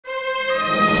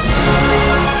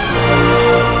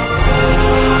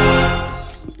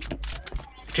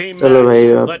चलो भाई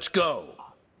अब Let's go.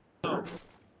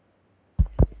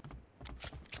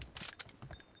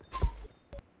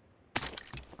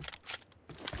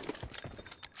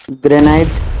 ग्रेनाइट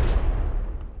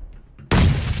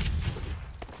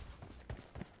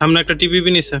हमने एक टीवी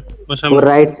भी नहीं सर बस हम वो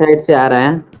राइट साइड से आ रहे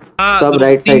हैं। हाँ सब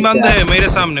राइट तीन साइड बंदे से हैं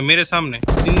मेरे सामने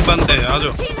तीन बंदे हैं आ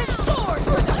जाओ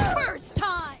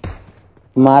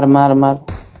मार मार मार।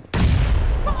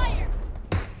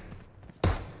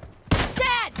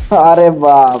 अरे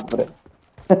बाप रे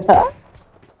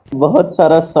बहुत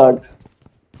सारा शॉट।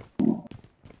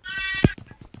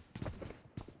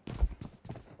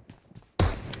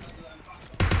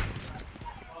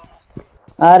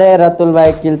 अरे रतुल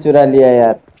भाई किल चुरा लिया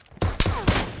यार।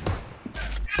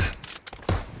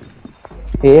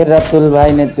 फिर रतुल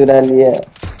भाई ने चुरा लिया।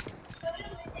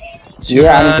 ये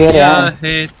अंकेर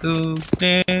है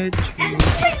तूने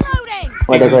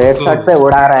वो देखो हेडशॉट पे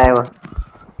उड़ा रहा है वो।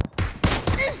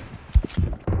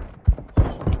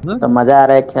 तो मजा आ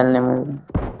रहा है खेलने में।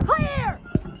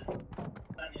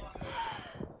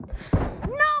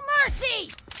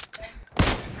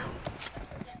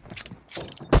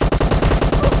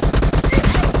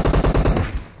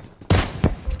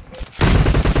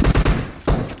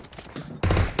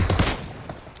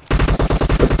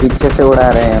 तो पीछे से उड़ा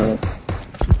रहे हैं अभी।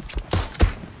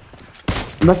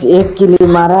 बस एक किल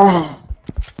मारा है।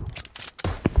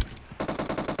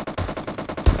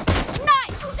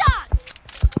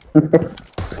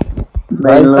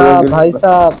 भाई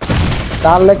साहब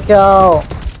डाल लेके आओ।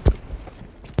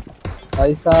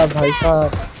 भाई साहब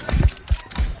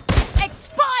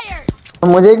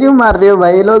मुझे क्यों मार रही हो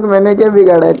भाई लोग? मैंने क्या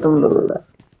बिगाड़ा है तुम लोगों का?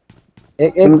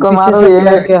 एक इनको पीछे मारो से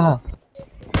ये क्या है?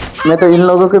 मैं तो इन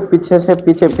लोगों के पीछे से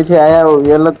पीछे आया हूँ।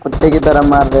 ये लोग कुत्ते की तरह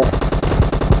मार रहे हैं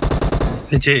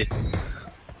पीछे।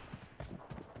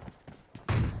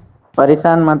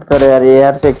 परेशान मत करो यार, ये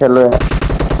यार से खेलो यार।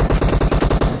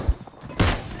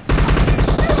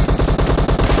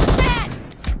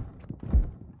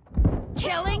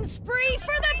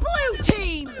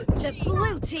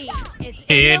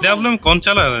 AWM कौन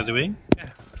चला रहा है भाई?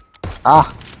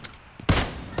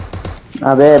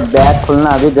 अबे बैग खुलना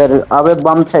अभी जरूर। अबे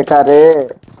बम फेंका रे।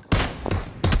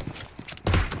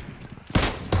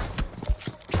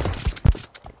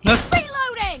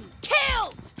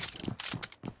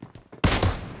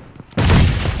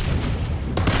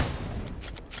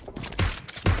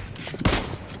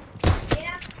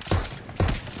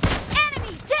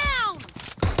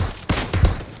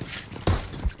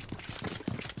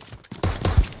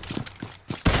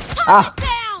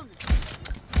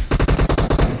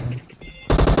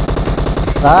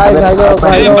 भाई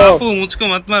लोग बापू मुझको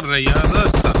मत मार रहा यार।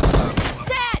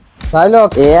 भाई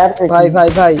लोग यार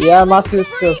भाई यार मार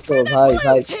उसको भाई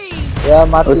यार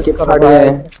मार उसके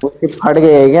फट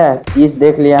गए क्या? 30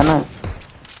 देख लिया ना।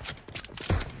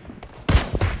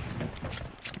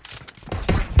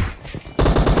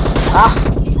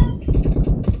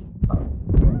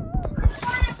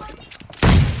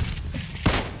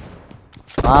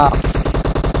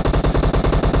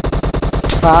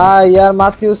 भाई यार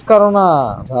मत यूज करो ना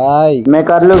भाई। मैं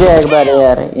कर लूँगा एक बार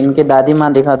यार। इनकी दादी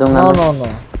माँ दिखा दूंगा। No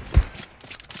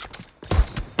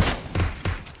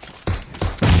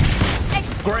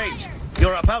Great.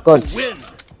 You're about to win.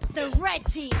 The red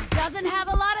team doesn't have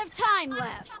a lot of time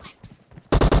left.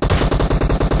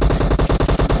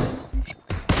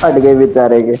 फट गए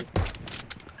बेचारे के।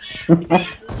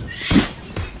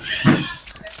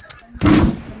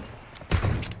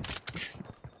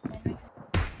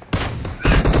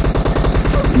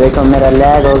 देखो मेरा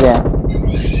लैग हो गया।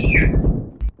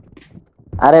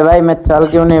 अरे भाई मैं चल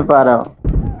क्यों नहीं पा रहा हूँ?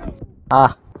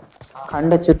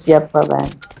 खंड चुतिया बहन।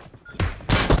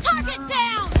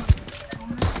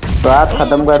 बात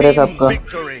खत्म कर दे सबको।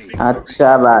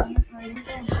 अच्छा बात।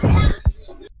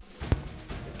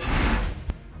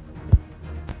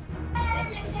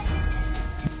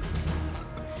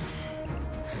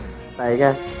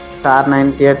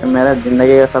 कar98 मेरा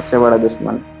जिंदगी का सबसे बड़ा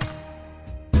दुश्मन।